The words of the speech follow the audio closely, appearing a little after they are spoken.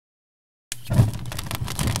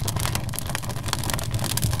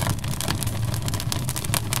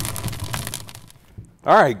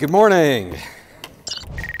All right, good morning.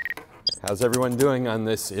 How's everyone doing on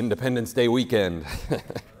this Independence Day weekend?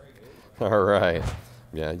 All right.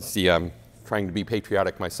 Yeah, you see, I'm trying to be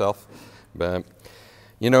patriotic myself, but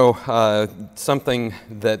something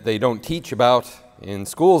that they don't teach about in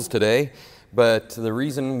schools today, but the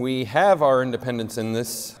reason we have our independence in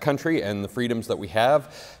this country and the freedoms that we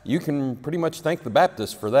have, you can pretty much thank the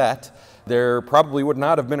Baptists for that. There probably would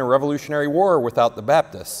not have been a Revolutionary War without the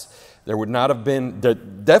Baptists. There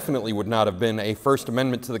definitely would not have been a First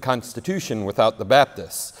Amendment to the Constitution without the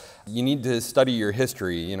Baptists. You need to study your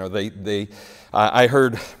history. I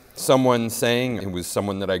heard someone saying, it was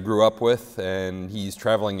someone that I grew up with, and he's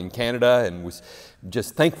traveling in Canada and was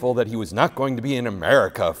just thankful that he was not going to be in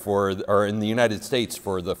America or in the United States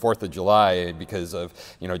for the 4th of July because of,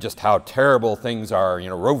 just how terrible things are.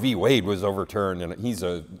 Roe v. Wade was overturned, and he's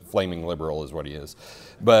a flaming liberal is what he is.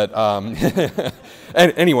 But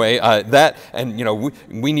anyway,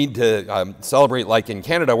 we need to celebrate like in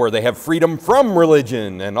Canada where they have freedom from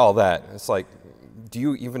religion and all that. It's like, do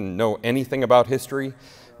you even know anything about history?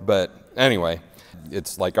 But anyway,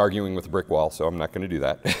 it's like arguing with a brick wall, so I'm not going to do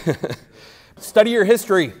that. Study your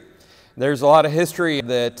history. There's a lot of history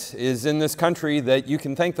that is in this country that you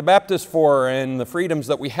can thank the Baptists for and the freedoms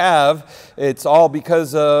that we have. It's all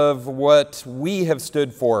because of what we have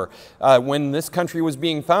stood for. When this country was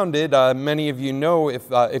being founded, many of you know,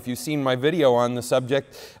 if you've seen my video on the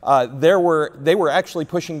subject, they were actually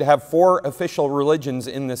pushing to have 4 official religions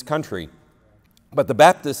in this country. But the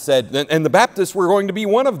Baptists said, and the Baptists were going to be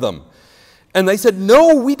one of them. And they said,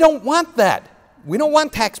 no, we don't want that. We don't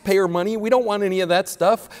want taxpayer money. We don't want any of that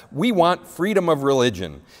stuff. We want freedom of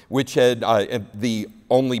religion, which had the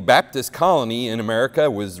only Baptist colony in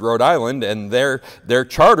America was Rhode Island, and their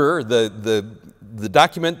charter, the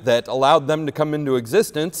document that allowed them to come into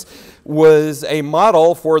existence, was a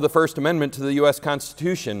model for the First Amendment to the U.S.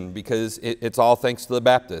 Constitution because it's all thanks to the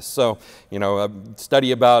Baptists. So,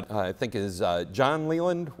 study about, I think is John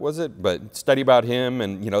Leland, was it? But study about him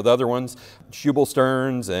and, the other ones, Shubal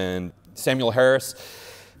Stearns and Samuel Harris.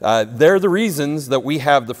 They're the reasons that we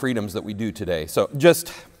have the freedoms that we do today. So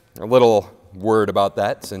just a little word about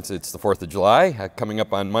that since it's the 4th of July coming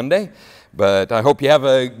up on Monday. But I hope you have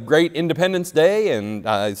a great Independence Day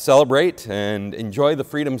and celebrate and enjoy the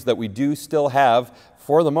freedoms that we do still have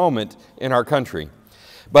for the moment in our country.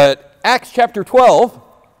 But Acts chapter 12,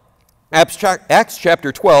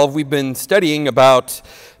 we've been studying about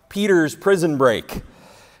Peter's prison break.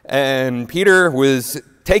 And Peter was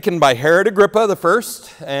taken by Herod Agrippa I,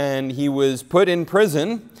 and he was put in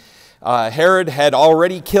prison. Herod had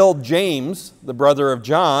already killed James, the brother of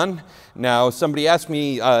John. Now, somebody asked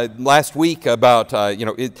me last week about,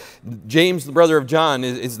 James, the brother of John,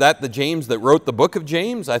 is that the James that wrote the book of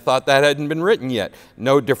James? I thought that hadn't been written yet.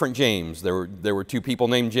 No, different James. There were 2 people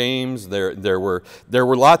named James. There were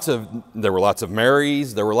lots of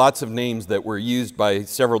Marys. There were lots of names that were used by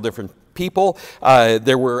several different people.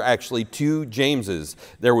 There were actually 2 Jameses.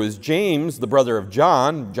 There was James, the brother of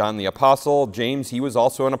John, John the Apostle. James, he was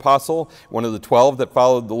also an apostle, one of the 12 that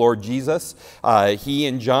followed the Lord Jesus. He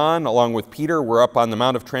and John, along with Peter, were up on the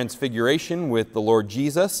Mount of Transfiguration with the Lord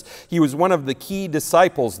Jesus. He was one of the key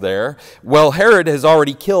disciples there. Well, Herod has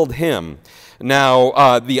already killed him.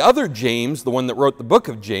 Now, the other James, the one that wrote the book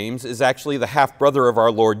of James, is actually the half-brother of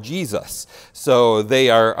our Lord Jesus. So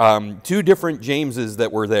they are 2 different Jameses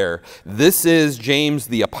that were there. This is James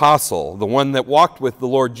the Apostle, the one that walked with the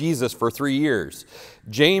Lord Jesus for 3 years.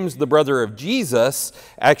 James, the brother of Jesus,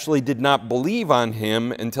 actually did not believe on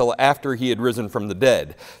him until after he had risen from the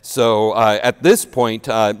dead. So at this point,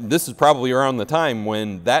 this is probably around the time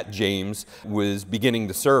when that James was beginning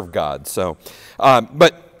to serve God. So,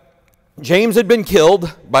 but James had been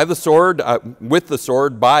killed by the sword, with the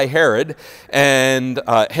sword by Herod, and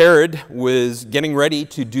Herod was getting ready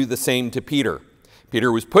to do the same to Peter.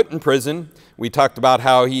 Peter was put in prison. We talked about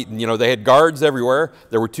how they had guards everywhere.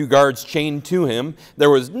 There were 2 guards chained to him. There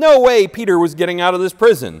was no way Peter was getting out of this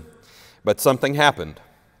prison. But something happened.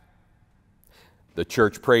 The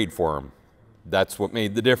church prayed for him. That's what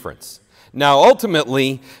made the difference. Now,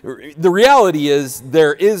 ultimately, the reality is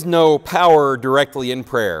there is no power directly in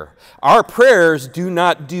prayer. Our prayers do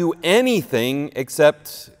not do anything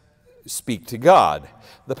except speak to God.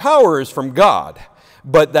 The power is from God,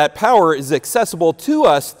 but that power is accessible to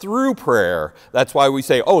us through prayer. That's why we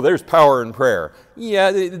say, oh, there's power in prayer.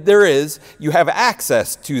 Yeah, there is. You have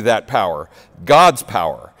access to that power, God's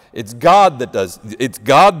power. It's God that does. It's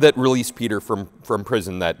God that released Peter from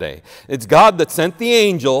prison that day. It's God that sent the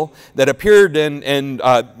angel that appeared, and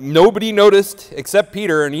nobody noticed except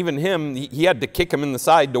Peter, and even him. He had to kick him in the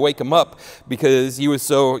side to wake him up because he was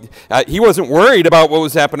so. He wasn't worried about what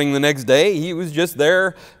was happening the next day. He was just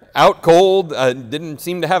there, out cold, didn't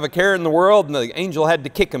seem to have a care in the world, and the angel had to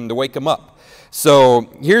kick him to wake him up. So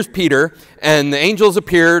here's Peter, and the angels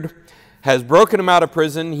appeared, has broken him out of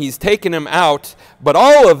prison, he's taken him out, but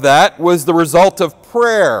all of that was the result of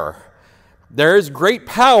prayer. There is great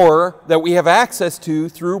power that we have access to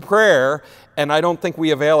through prayer, and I don't think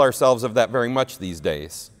we avail ourselves of that very much these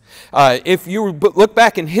days. If you look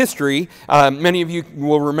back in history, many of you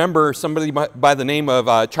will remember somebody by the name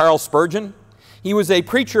of Charles Spurgeon. He was a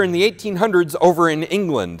preacher in the 1800s over in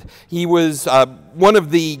England. He was one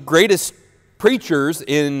of the greatest preachers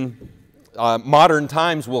in modern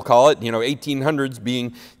times, we'll call it, 1800s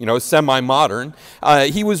being, semi-modern.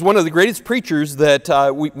 He was one of the greatest preachers that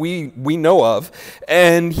we know of,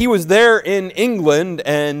 and he was there in England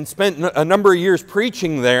and spent a number of years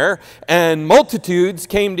preaching there, and multitudes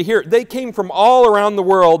came to hear. They came from all around the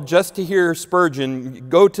world just to hear Spurgeon.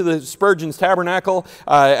 Go to the Spurgeon's Tabernacle.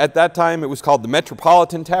 At that time, it was called the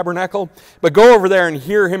Metropolitan Tabernacle, but go over there and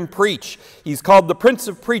hear him preach. He's called the Prince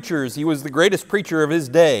of Preachers. He was the greatest preacher of his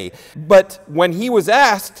day. But when he was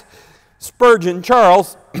asked, Spurgeon,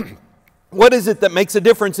 Charles, what is it that makes a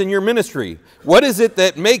difference in your ministry? What is it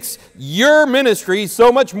that makes your ministry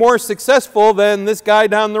so much more successful than this guy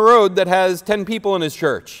down the road that has 10 people in his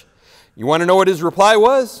church? You want to know what his reply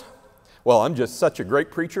was? Well, I'm just such a great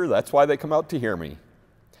preacher, that's why they come out to hear me.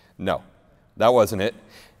 No, that wasn't it.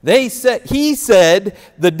 He said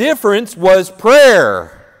the difference was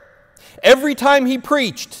prayer. Every time he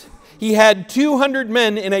preached, he had 200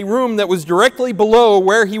 men in a room that was directly below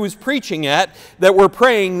where he was preaching at that were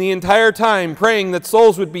praying the entire time, praying that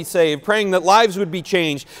souls would be saved, praying that lives would be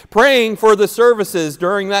changed, praying for the services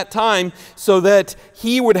during that time so that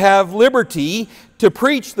he would have liberty to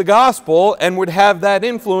preach the gospel and would have that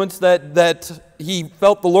influence that he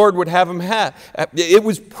felt the Lord would have him have. It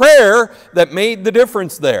was prayer that made the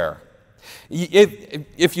difference there.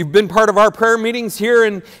 If you've been part of our prayer meetings here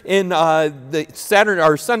in the Saturday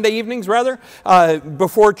or Sunday evenings, rather,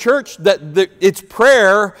 before church, it's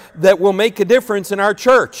prayer that will make a difference in our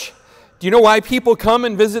church. Do you know why people come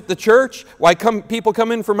and visit the church? Why people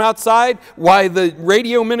come in from outside? Why the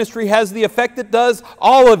radio ministry has the effect it does?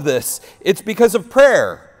 All of this. It's because of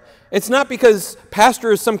prayer. It's not because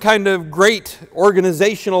pastor is some kind of great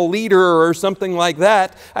organizational leader or something like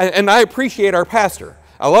that. And I appreciate our pastor.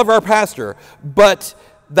 I love our pastor, but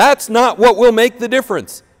that's not what will make the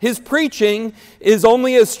difference. His preaching is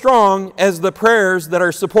only as strong as the prayers that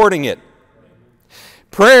are supporting it.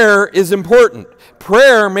 Prayer is important.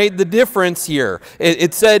 Prayer made the difference here.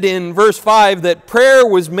 It said in verse 5 that prayer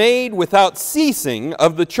was made without ceasing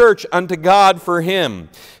of the church unto God for him.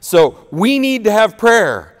 So we need to have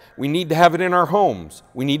prayer. We need to have it in our homes.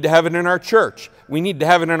 We need to have it in our church. We need to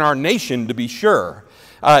have it in our nation, to be sure.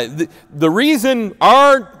 The reason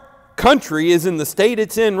our country is in the state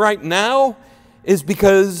it's in right now is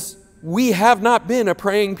because we have not been a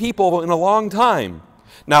praying people in a long time.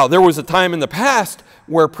 Now, there was a time in the past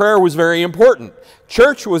where prayer was very important.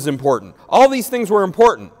 Church was important. All these things were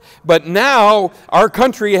important. But now our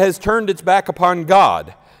country has turned its back upon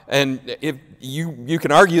God. And if you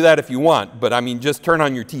can argue that if you want, but I mean, just turn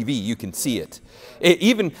on your TV, you can see it.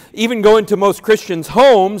 Even go into most Christians'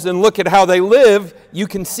 homes and look at how they live, you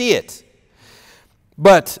can see it.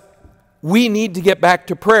 But we need to get back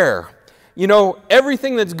to prayer. You know,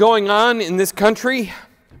 everything that's going on in this country,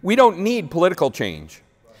 we don't need political change.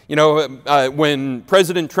 You know, when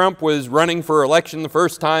President Trump was running for election the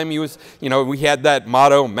first time, we had that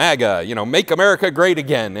motto, MAGA, make America great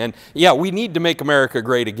again. And yeah, we need to make America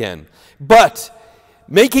great again. But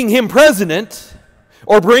making him president,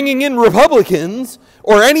 or bringing in Republicans,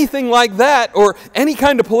 or anything like that, or any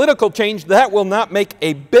kind of political change, that will not make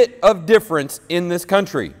a bit of difference in this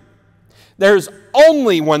country. There's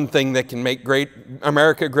only one thing that can make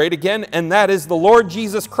America great again, and that is the Lord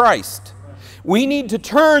Jesus Christ. We need to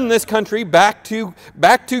turn this country back to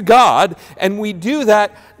God, and we do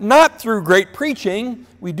that not through great preaching,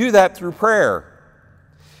 we do that through prayer.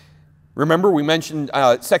 Remember, we mentioned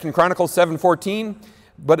 2 Chronicles 7:14.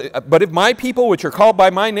 But if my people, which are called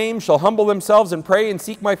by my name, shall humble themselves and pray and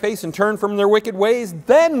seek my face and turn from their wicked ways,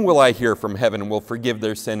 then will I hear from heaven and will forgive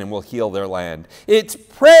their sin and will heal their land. It's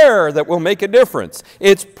prayer that will make a difference.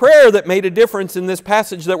 It's prayer that made a difference in this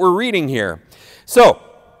passage that we're reading here. So,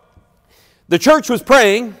 the church was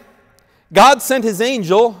praying. God sent his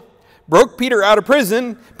angel, broke Peter out of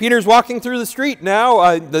prison. Peter's walking through the street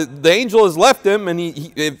now. The angel has left him, and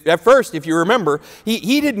at first, if you remember,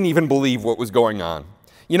 he didn't even believe what was going on.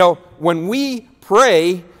 You know, when we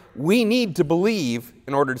pray, we need to believe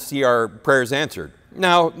in order to see our prayers answered.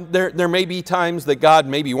 Now, there may be times that God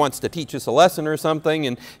maybe wants to teach us a lesson or something,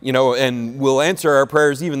 and we'll answer our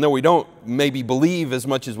prayers even though we don't maybe believe as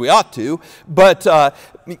much as we ought to. But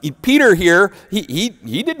Peter here, he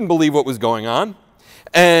didn't believe what was going on.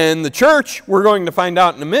 And the church, we're going to find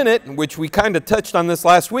out in a minute, which we kind of touched on this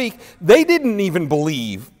last week, they didn't even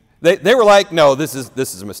believe. They were like, no, this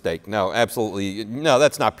is a mistake. No, absolutely. No,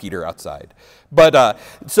 that's not Peter outside. But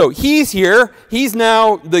so he's here. He's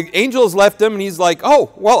now, the angel has left him, and he's like,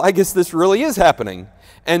 oh, well, I guess this really is happening.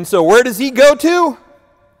 And so where does he go to?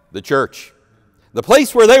 The church. The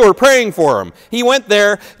place where they were praying for him. He went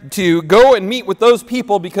there to go and meet with those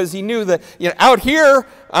people because he knew that, out here,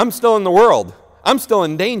 I'm still in the world. I'm still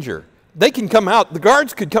in danger. They can come out, the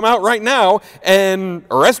guards could come out right now and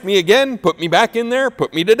arrest me again, put me back in there,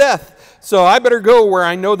 put me to death. So I better go where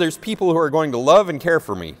I know there's people who are going to love and care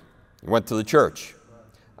for me. He went to the church.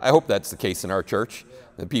 I hope that's the case in our church,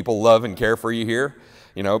 that people love and care for you here.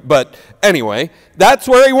 But anyway, that's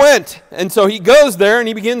where he went. And so he goes there and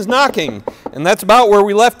he begins knocking. And that's about where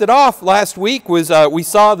we left it off last week, was we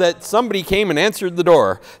saw that somebody came and answered the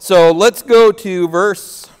door. So let's go to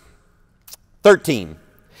verse 13.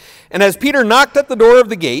 And as Peter knocked at the door of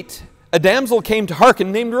the gate, a damsel came to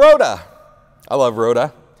hearken named Rhoda. I love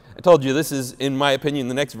Rhoda. I told you this is, in my opinion,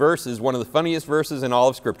 the next verse is one of the funniest verses in all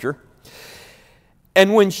of Scripture.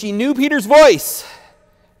 And when she knew Peter's voice,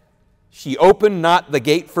 she opened not the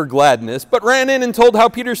gate for gladness, but ran in and told how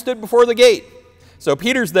Peter stood before the gate. So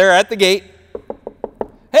Peter's there at the gate.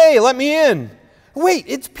 Hey, let me in. Wait,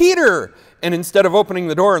 it's Peter. And instead of opening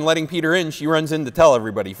the door and letting Peter in, she runs in to tell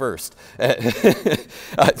everybody first.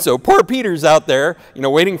 So poor Peter's out there,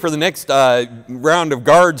 waiting for the next round of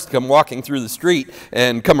guards to come walking through the street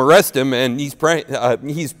and come arrest him. And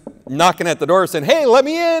he's knocking at the door saying, hey, let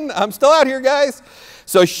me in. I'm still out here, guys.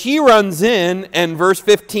 So she runs in, and verse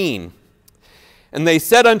 15. And they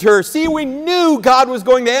said unto her, see, we knew God was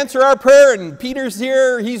going to answer our prayer, and Peter's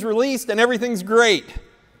here, he's released, and everything's great.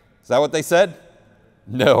 Is that what they said?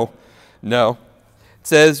 No. It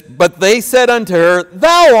says, but they said unto her,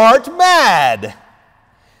 thou art mad.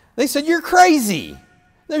 They said, you're crazy.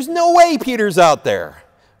 There's no way Peter's out there.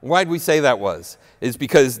 Why'd we say that was? It's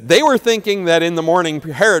because they were thinking that in the morning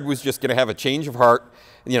Herod was just going to have a change of heart,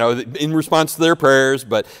 in response to their prayers.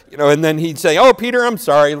 But, and then he'd say, oh, Peter, I'm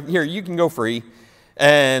sorry. Here, you can go free,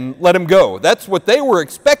 and let him go. That's what they were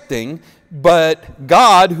expecting. But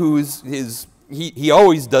God, who's He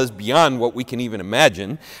always does beyond what we can even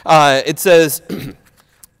imagine. It says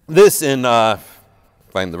this in,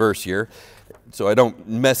 find the verse here, so I don't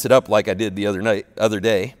mess it up like I did the other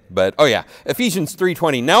day. But, oh yeah, Ephesians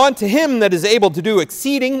 3:20. Now unto him that is able to do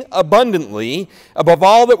exceeding abundantly above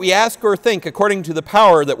all that we ask or think, according to the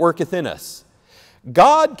power that worketh in us.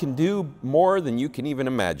 God can do more than you can even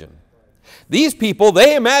imagine. These people,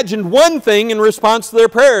 they imagined one thing in response to their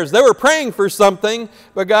prayers. They were praying for something,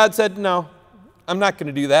 but God said, no. I'm not going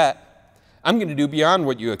to do that. I'm going to do beyond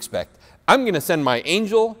what you expect. I'm going to send my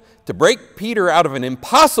angel to break Peter out of an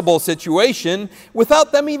impossible situation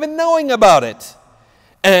without them even knowing about it.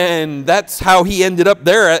 And that's how he ended up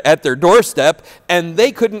there at their doorstep, and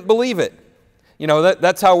they couldn't believe it.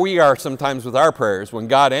 That's how we are sometimes with our prayers. When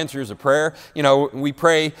God answers a prayer, we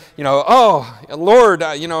pray, oh, Lord,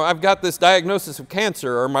 I've got this diagnosis of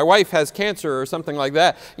cancer, or my wife has cancer, or something like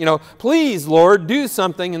that. Please, Lord, do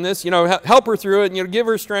something in this, help her through it, give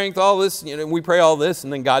her strength, all this. We pray all this,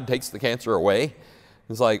 and then God takes the cancer away.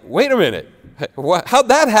 It's like, wait a minute, how'd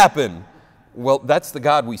that happen? Well, that's the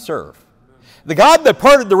God we serve. The God that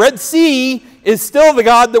parted the Red Sea is still the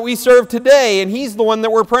God that we serve today, and He's the one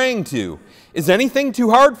that we're praying to. Is anything too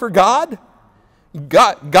hard for God?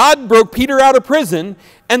 God broke Peter out of prison,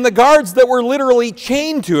 and the guards that were literally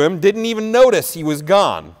chained to him didn't even notice he was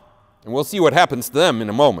gone. And we'll see what happens to them in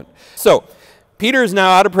a moment. So, Peter is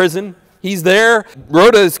now out of prison. He's there.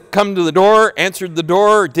 Rhoda's come to the door, answered the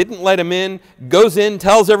door, didn't let him in, goes in,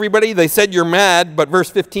 tells everybody. They said, you're mad, but verse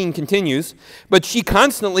 15 continues. But she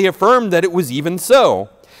constantly affirmed that it was even so.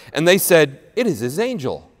 And they said, it is his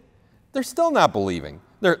angel. They're still not believing.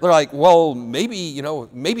 They're like, well, maybe,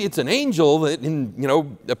 maybe it's an angel that,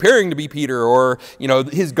 appearing to be Peter, or,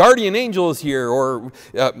 his guardian angel is here, or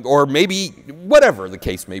maybe whatever the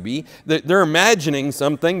case may be. They're imagining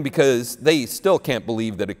something because they still can't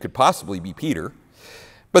believe that it could possibly be Peter.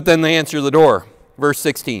 But then they answer the door. Verse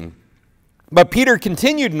 16. But Peter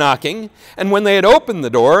continued knocking, and when they had opened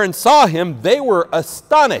the door and saw him, they were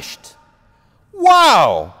astonished.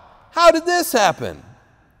 Wow, how did this happen?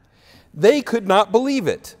 They could not believe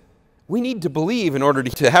it. We need to believe in order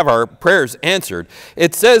to have our prayers answered.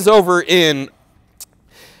 It says over in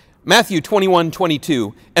Matthew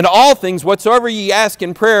 21:22, and all things whatsoever ye ask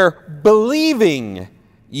in prayer, believing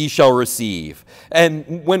ye shall receive.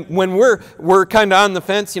 And when we're kind of on the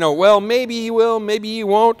fence, well, maybe he will, maybe he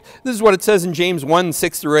won't. This is what it says in James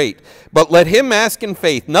 1:6-8. But let him ask in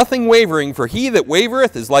faith, nothing wavering, for he that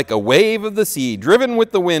wavereth is like a wave of the sea, driven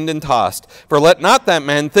with the wind and tossed. For let not that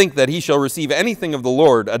man think that he shall receive anything of the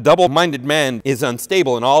Lord. A double-minded man is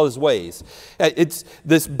unstable in all his ways. It's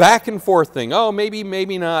this back and forth thing. Oh, maybe,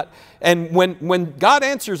 maybe not. And when God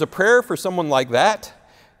answers a prayer for someone like that,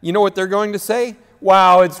 you know what they're going to say?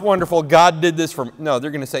 Wow, it's wonderful. God did this for me. No,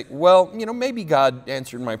 they're going to say, well, maybe God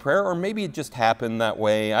answered my prayer, or maybe it just happened that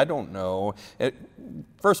way. I don't know.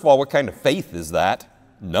 First of all, what kind of faith is that?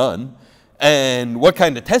 None. And what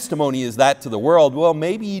kind of testimony is that to the world? Well,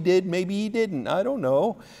 maybe he did, maybe he didn't. I don't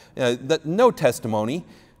know. No testimony.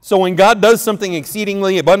 So when God does something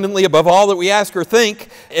exceedingly abundantly above all that we ask or think,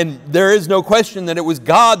 and there is no question that it was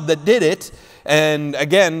God that did it, and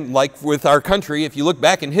again, like with our country, if you look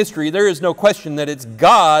back in history, there is no question that it's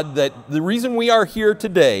God, that the reason we are here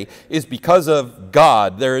today is because of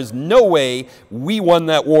God. There is no way we won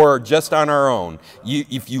that war just on our own.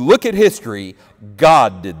 If you look at history,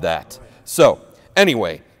 God did that. So,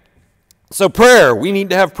 anyway, so prayer, we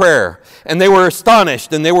need to have prayer. And they were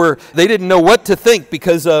astonished, and they didn't know what to think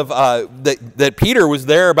because of that Peter was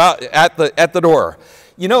there at the door.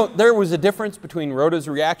 There was a difference between Rhoda's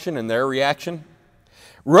reaction and their reaction.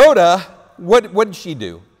 Rhoda, what did she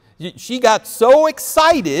do? She got so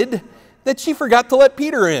excited that she forgot to let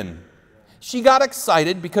Peter in. She got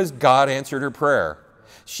excited because God answered her prayer.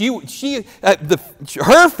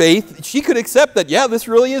 Her faith, she could accept that, yeah, this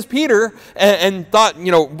really is Peter, and thought,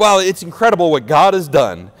 well, it's incredible what God has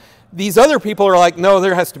done. These other people are like, no,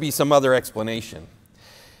 there has to be some other explanation.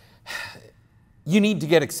 You need to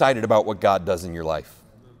get excited about what God does in your life.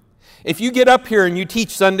 If you get up here and you teach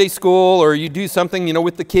Sunday school or you do something,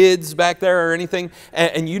 with the kids back there or anything,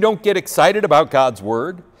 and you don't get excited about God's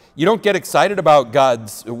Word, you don't get excited about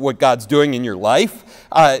what God's doing in your life,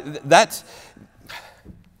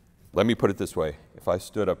 let me put it this way. If I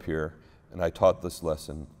stood up here and I taught this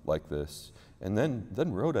lesson like this, and then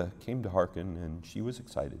Rhoda came to hearken and she was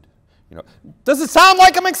excited, does it sound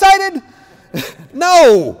like I'm excited?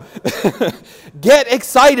 No! Get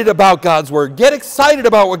excited about God's Word. Get excited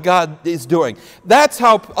about what God is doing. That's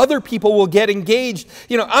how other people will get engaged.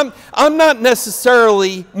 I'm not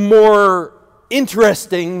necessarily more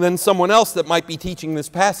interesting than someone else that might be teaching this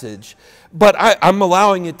passage, but I'm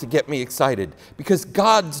allowing it to get me excited because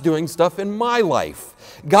God's doing stuff in my life.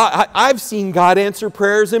 I've seen God answer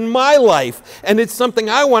prayers in my life, and it's something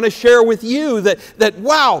I want to share with you that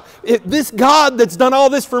wow, this God that's done all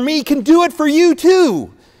this for me can do it for you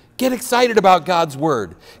too. Get excited about God's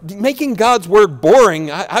Word. Making God's Word boring,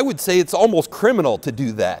 I would say it's almost criminal to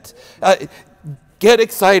do that. Get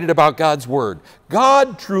excited about God's Word.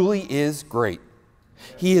 God truly is great.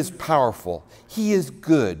 He is powerful. He is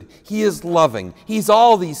good. He is loving. He's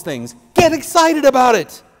all these things. Get excited about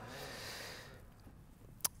it.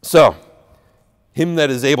 So, Him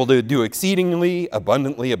that is able to do exceedingly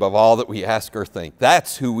abundantly above all that we ask or think.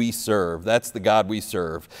 That's who we serve. That's the God we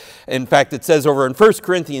serve. In fact, it says over in 1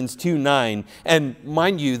 Corinthians 2:9, and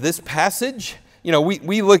mind you, this passage,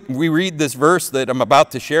 we read this verse that I'm about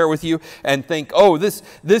to share with you and think, oh, this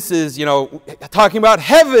is, talking about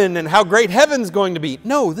heaven and how great heaven's going to be.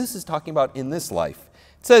 No, this is talking about in this life.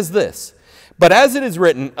 It says this, but as it is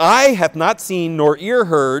written, eye hath not seen nor ear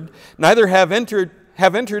heard, neither have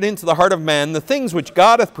entered into the heart of man the things which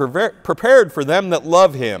God hath prepared for them that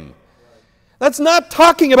love Him. That's not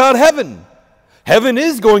talking about heaven. Heaven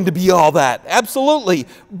is going to be all that, absolutely.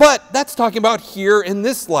 But that's talking about here in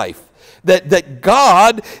this life. That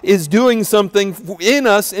God is doing something in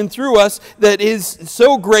us and through us that is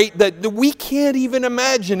so great that we can't even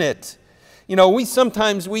imagine it. We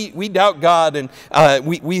sometimes doubt God, and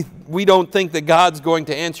we don't think that God's going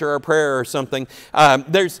to answer our prayer or something.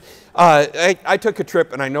 I took a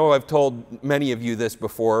trip, and I know I've told many of you this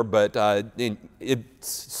before, but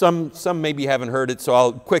some maybe haven't heard it, so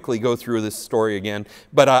I'll quickly go through this story again.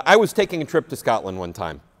 But I was taking a trip to Scotland one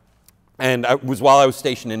time. And it was while I was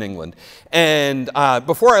stationed in England. And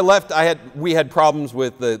before I left, we had problems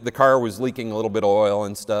with the car was leaking a little bit of oil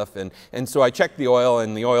and stuff. And so I checked the oil,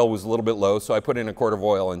 and the oil was a little bit low. So I put in a quart of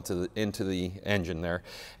oil into the engine there.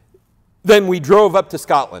 Then we drove up to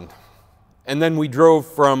Scotland. And then we drove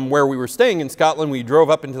from where we were staying in Scotland, we drove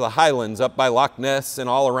up into the Highlands, up by Loch Ness and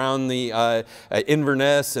all around the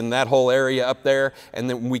Inverness and that whole area up there. And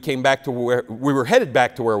then we came back to where we were headed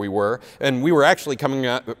back to where we were. And we were actually coming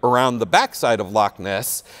around the backside of Loch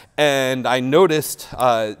Ness. And I noticed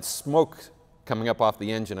smoke coming up off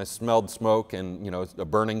the engine. I smelled smoke and, a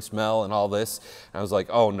burning smell and all this. And I was like,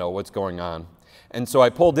 oh no, what's going on? And so I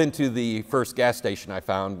pulled into the first gas station I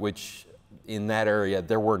found, which in that area,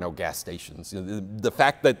 there were no gas stations. The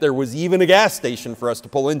fact that there was even a gas station for us to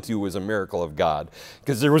pull into was a miracle of God,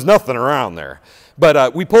 because there was nothing around there.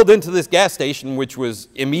 But we pulled into this gas station, which was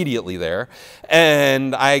immediately there,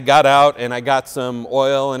 and I got out and I got some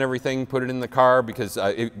oil and everything, put it in the car, because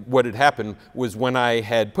what had happened was when I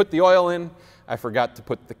had put the oil in, I forgot to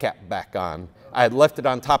put the cap back on. I had left it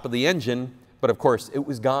on top of the engine, but of course it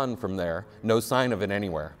was gone from there, no sign of it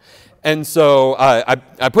anywhere. And so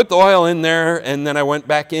I put the oil in there, and then I went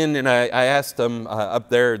back in and I asked them up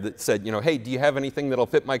there that said, hey, do you have anything that'll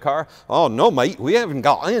fit my car? Oh, no, mate, we haven't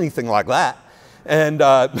got anything like that. And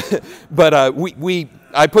but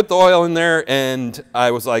I put the oil in there, and I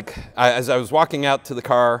was like, as I was walking out to the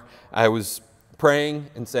car, I was praying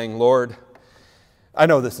and saying, Lord, I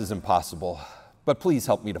know this is impossible, but please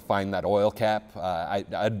help me to find that oil cap.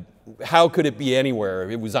 How could it be anywhere?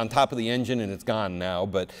 It was on top of the engine and it's gone now,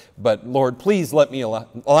 but Lord, please let me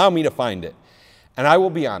allow me to find it. And I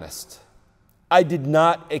will be honest, I did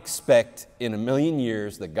not expect in a million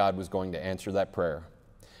years that God was going to answer that prayer.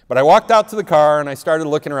 But I walked out to the car and I started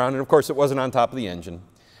looking around, and of course it wasn't on top of the engine.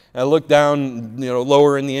 And I looked down,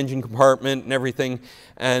 lower in the engine compartment and everything,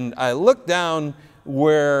 and I looked down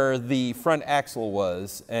where the front axle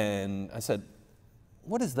was, and I said,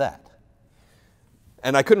 what is that?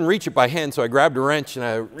 And I couldn't reach it by hand, so I grabbed a wrench and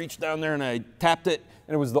I reached down there and I tapped it,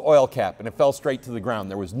 and it was the oil cap, and it fell straight to the ground.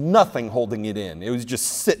 There was nothing holding it in. It was just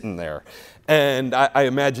sitting there. And I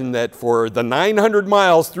imagined that for the 900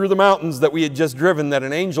 miles through the mountains that we had just driven, that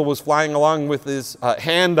an angel was flying along with his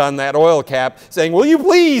hand on that oil cap saying, will you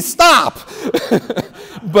please stop?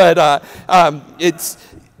 But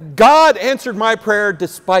God answered my prayer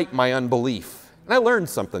despite my unbelief. And I learned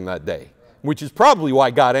something that day, which is probably why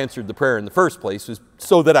God answered the prayer in the first place, was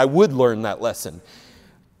so that I would learn that lesson.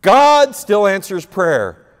 God still answers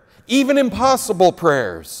prayer, even impossible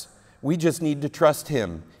prayers. We just need to trust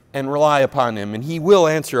Him and rely upon Him, and He will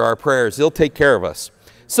answer our prayers. He'll take care of us.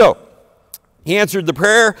 So, He answered the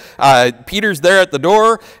prayer. Peter's there at the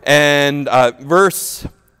door, and verse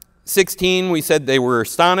 16, we said they were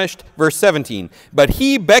astonished. Verse 17, but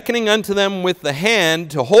he, beckoning unto them with the hand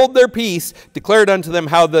to hold their peace, declared unto them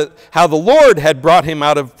how the Lord had brought him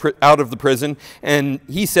out of the prison. And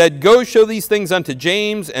he said, go show these things unto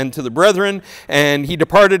James and to the brethren. And he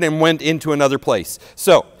departed and went into another place.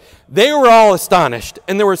 So they were all astonished,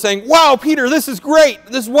 and they were saying, wow, Peter, this is great.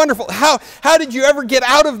 This is wonderful. How did you ever get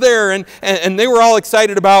out of there? And they were all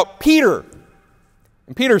excited about Peter.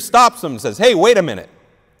 And Peter stops them and says, hey, wait a minute.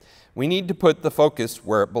 We need to put the focus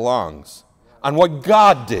where it belongs, on what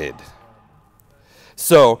God did.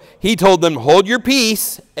 So he told them, hold your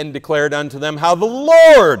peace, and declared unto them how the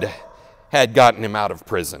Lord had gotten him out of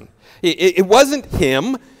prison. It wasn't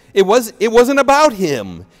him. It wasn't about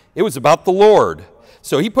him. It was about the Lord.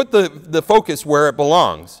 So he put the focus where it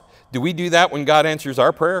belongs. Do we do that when God answers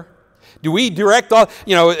our prayer? Do we direct all,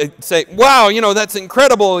 say, wow, that's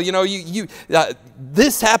incredible,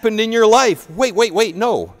 this happened in your life. Wait,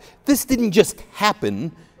 no. This didn't just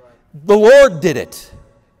happen. The Lord did it.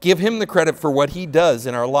 Give Him the credit for what He does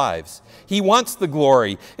in our lives. He wants the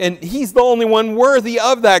glory, and He's the only one worthy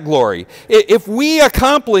of that glory. If we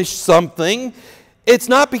accomplish something, it's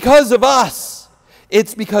not because of us.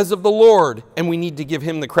 It's because of the Lord, and we need to give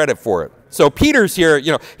Him the credit for it. So Peter's here,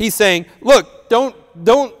 he's saying, look, don't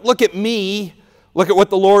look at me. Look at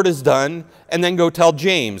what the Lord has done, and then go tell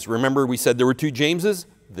James. Remember we said there were two Jameses?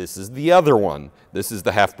 This is the other one. This is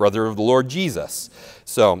the half-brother of the Lord Jesus.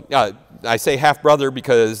 So I say half-brother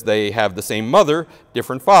because they have the same mother,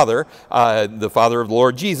 different father. The father of the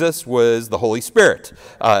Lord Jesus was the Holy Spirit.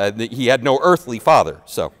 He had no earthly father.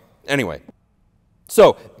 So anyway.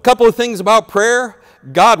 So a couple of things about prayer.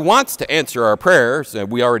 God wants to answer our prayers.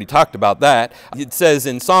 We already talked about that. It says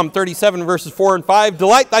in Psalm 37, verses 4 and 5,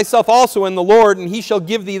 delight thyself also in the Lord, and He shall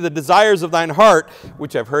give thee the desires of thine heart,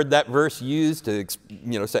 which I've heard that verse used to,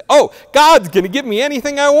 say, oh, God's going to give me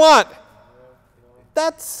anything I want.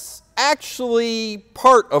 That's actually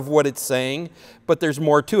part of what it's saying, but there's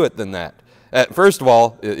more to it than that. First of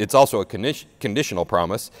all, it's also a conditional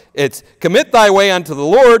promise. It's commit thy way unto the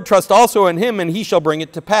Lord, trust also in Him, and He shall bring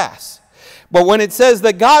it to pass. But when it says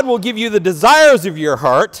that God will give you the desires of your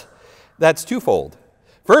heart, that's twofold.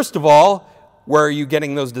 First of all, where are you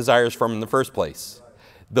getting those desires from in the first place?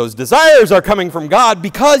 Those desires are coming from God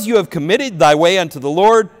because you have committed thy way unto the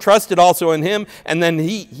Lord, trusted also in him, and then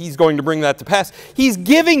he's going to bring that to pass. He's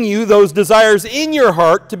giving you those desires in your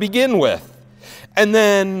heart to begin with. And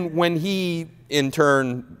then when he, in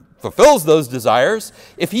turn, fulfills those desires,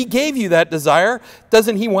 if he gave you that desire,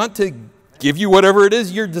 doesn't he want to give you whatever it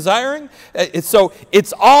is you're desiring? So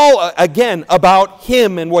it's all, again, about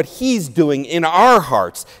him and what he's doing in our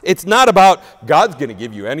hearts. It's not about God's going to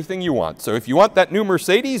give you anything you want. So if you want that new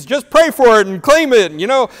Mercedes, just pray for it and claim it,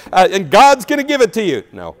 and God's going to give it to you.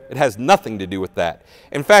 No, it has nothing to do with that.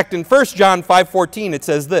 In fact, in 1 John 5:14, it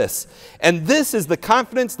says this, "And this is the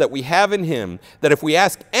confidence that we have in him, that if we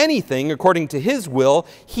ask anything according to his will,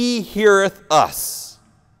 he heareth us."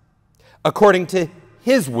 According to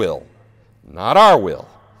his will. Not our will.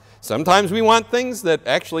 Sometimes we want things that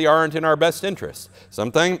actually aren't in our best interest.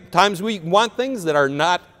 Sometimes we want things that are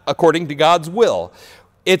not according to God's will.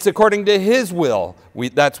 It's according to his will.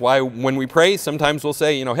 That's why when we pray, sometimes we'll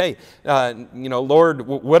say, hey, Lord,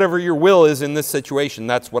 whatever your will is in this situation,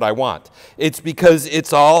 that's what I want. It's because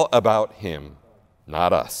it's all about him,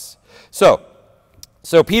 not us.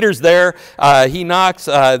 So Peter's there, he knocks,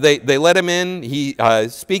 they let him in, he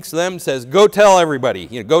speaks to them, says, go tell everybody,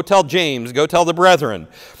 go tell James, go tell the brethren.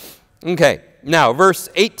 Okay, now verse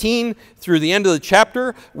 18 through the end of the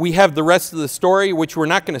chapter, we have the rest of the story, which we're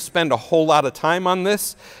not going to spend a whole lot of time on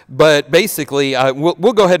this, but basically,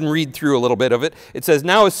 we'll go ahead and read through a little bit of it. It says,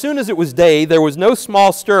 "Now as soon as it was day, there was no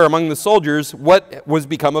small stir among the soldiers what was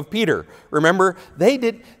become of Peter." Remember,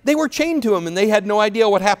 they were chained to him, and they had no idea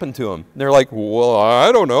what happened to him. They're like, well,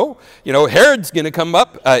 I don't know. Herod's going to come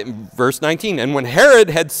up, verse 19, "And when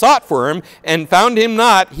Herod had sought for him and found him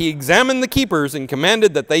not, he examined the keepers and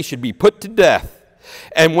commanded that they should be put to death.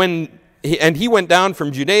 And he went down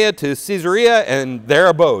from Judea to Caesarea and there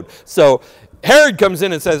abode." So Herod comes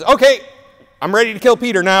in and says, "Okay, I'm ready to kill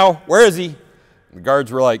Peter now. Where is he?" The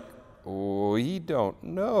guards were like, "We don't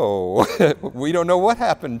know. We don't know what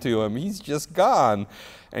happened to him. He's just gone."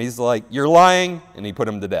 And he's like, "You're lying," and he put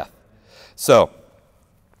him to death. So,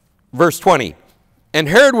 verse 20. "And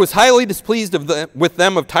Herod was highly displeased with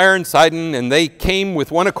them of Tyre and Sidon, and they came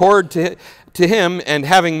with one accord to him, and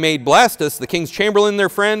having made Blastus, the king's chamberlain, their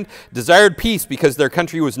friend, desired peace because their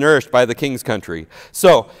country was nourished by the king's country."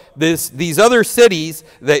 So these other cities,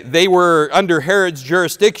 they were under Herod's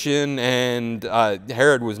jurisdiction, and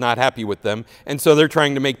Herod was not happy with them, and so they're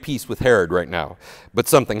trying to make peace with Herod right now. But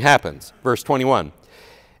something happens. Verse 21.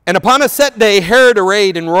 "And upon a set day, Herod,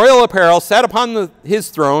 arrayed in royal apparel, sat upon his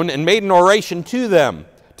throne and made an oration to them,"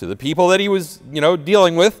 to the people that he was,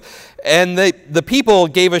 dealing with. "And the people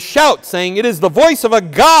gave a shout, saying, 'It is the voice of a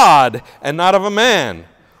God and not of a man.'"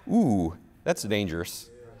 Ooh, that's dangerous.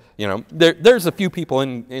 There's a few people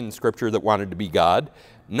in Scripture that wanted to be God.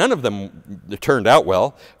 None of them turned out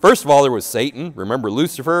well. First of all, there was Satan. Remember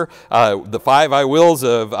Lucifer, the 5 I wills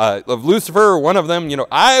of Lucifer. One of them,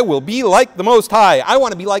 "I will be like the Most High. I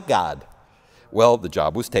want to be like God." Well, the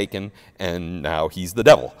job was taken, and now he's the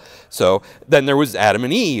devil. So then there was Adam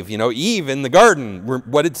and Eve. Eve in the garden.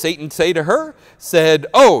 What did Satan say to her? Said,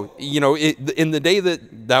 in the day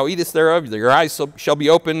that thou eatest thereof, your eyes shall be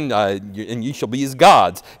opened, and ye shall be as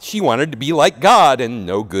gods. She wanted to be like God and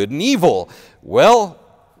know good and evil. Well,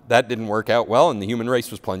 that didn't work out well, and the human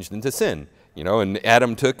race was plunged into sin. And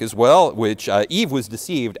Adam took as well, which Eve was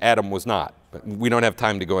deceived, Adam was not. But we don't have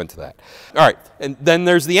time to go into that. All right, and then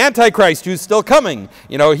there's the Antichrist who's still coming.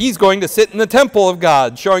 He's going to sit in the temple of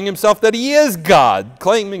God, showing himself that he is God,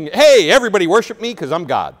 claiming, "Hey, everybody worship me because I'm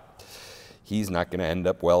God." He's not going to end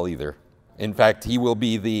up well either. In fact, he will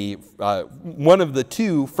be the one of the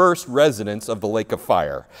 2 first residents of the lake of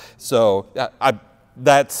fire. So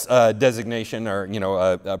that's a designation or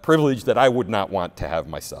a privilege that I would not want to have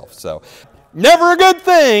myself. So. Never a good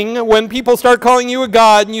thing when people start calling you a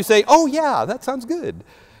god and you say, "Oh yeah, that sounds good."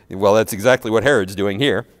 Well, that's exactly what Herod's doing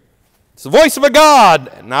here. It's the voice of a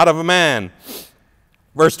god, not of a man.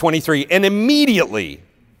 Verse 23, "And immediately,"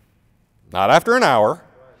 not after an hour,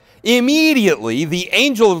 "immediately the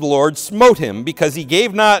angel of the Lord smote him because he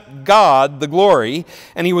gave not God the glory,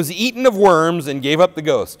 and he was eaten of worms and gave up the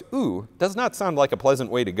ghost." Ooh, does not sound like a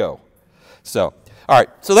pleasant way to go. So, all right,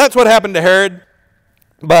 so that's what happened to Herod.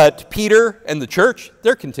 But Peter and the church,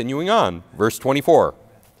 they're continuing on. Verse 24.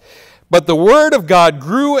 "But the word of God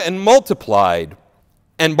grew and multiplied,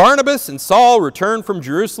 and Barnabas and Saul returned from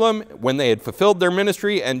Jerusalem when they had fulfilled their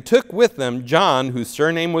ministry and took with them John, whose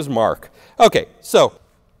surname was Mark." Okay, so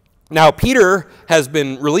Now, Peter has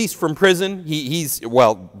been released from prison.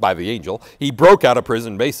 Well, by the angel. He broke out of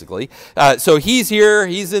prison, basically. So he's here.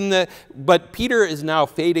 But Peter is now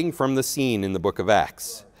fading from the scene in the book of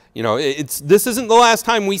Acts. You know, this isn't the last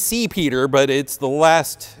time we see Peter, but it's the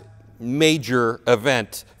last major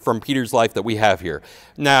event from Peter's life that we have here.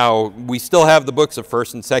 Now, we still have the books of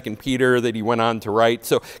 1st and 2nd Peter that he went on to write.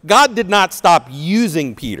 So God did not stop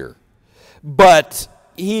using Peter, but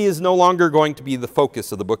he is no longer going to be the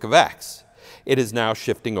focus of the book of Acts. It is now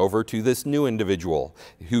shifting over to this new individual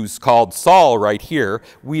who's called Saul right here.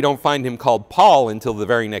 We don't find him called Paul until the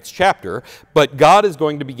very next chapter, but God is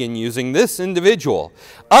going to begin using this individual.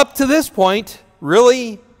 Up to this point,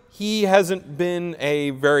 really, he hasn't been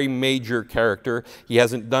a very major character. He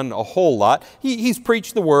hasn't done a whole lot. He's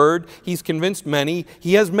preached the word. He's convinced many.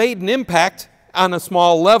 He has made an impact on a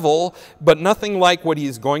small level, but nothing like what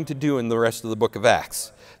he's going to do in the rest of the book of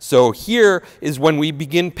Acts. So here is when we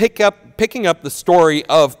begin picking up the story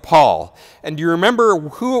of Paul. And do you remember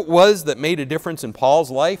who it was that made a difference in Paul's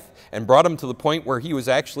life and brought him to the point where he was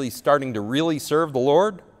actually starting to really serve the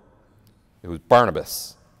Lord? It was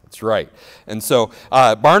Barnabas. That's right. And so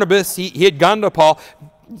Barnabas, he had gone to Paul.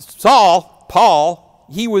 Paul,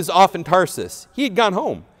 he was off in Tarsus. He had gone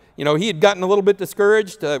home. You know, he had gotten a little bit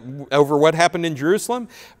discouraged over what happened in Jerusalem,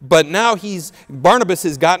 but now Barnabas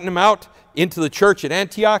has gotten him out into the church at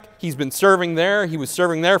Antioch. He's been serving there. He was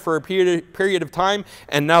serving there for a period of time,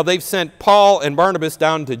 and now they've sent Paul and Barnabas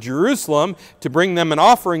down to Jerusalem to bring them an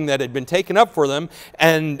offering that had been taken up for them,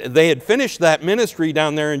 and they had finished that ministry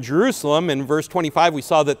down there in Jerusalem. In verse 25, we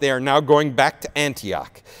saw that they are now going back to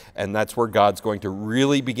Antioch, and that's where God's going to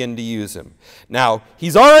really begin to use him. Now,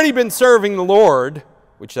 he's already been serving the Lord,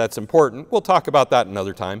 which that's important. We'll talk about that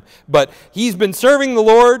another time. But he's been serving the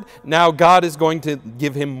Lord. Now God is going to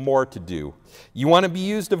give him more to do. You want to be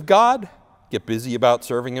used of God? Get busy about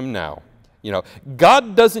serving him now. You know,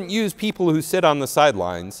 God doesn't use people who sit on the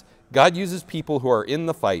sidelines. God uses people who are in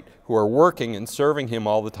the fight, who are working and serving him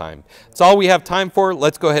all the time. That's all we have time for.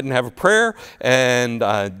 Let's go ahead and have a prayer and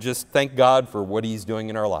just thank God for what he's doing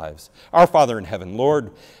in our lives. Our Father in heaven,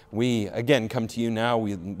 Lord, we again come to you now.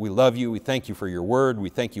 We love you. We thank you for your word. We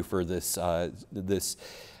thank you for this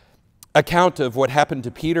account of what happened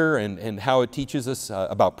to Peter and how it teaches us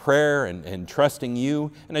about prayer and trusting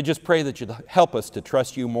you. And I just pray that you'd help us to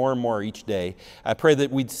trust you more and more each day. I pray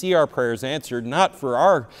that we'd see our prayers answered, not for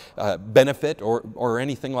our benefit or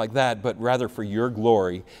anything like that, but rather for your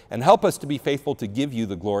glory. And help us to be faithful to give you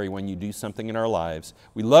the glory when you do something in our lives.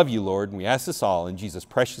 We love you, Lord, and we ask this all in Jesus'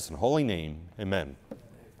 precious and holy name. Amen.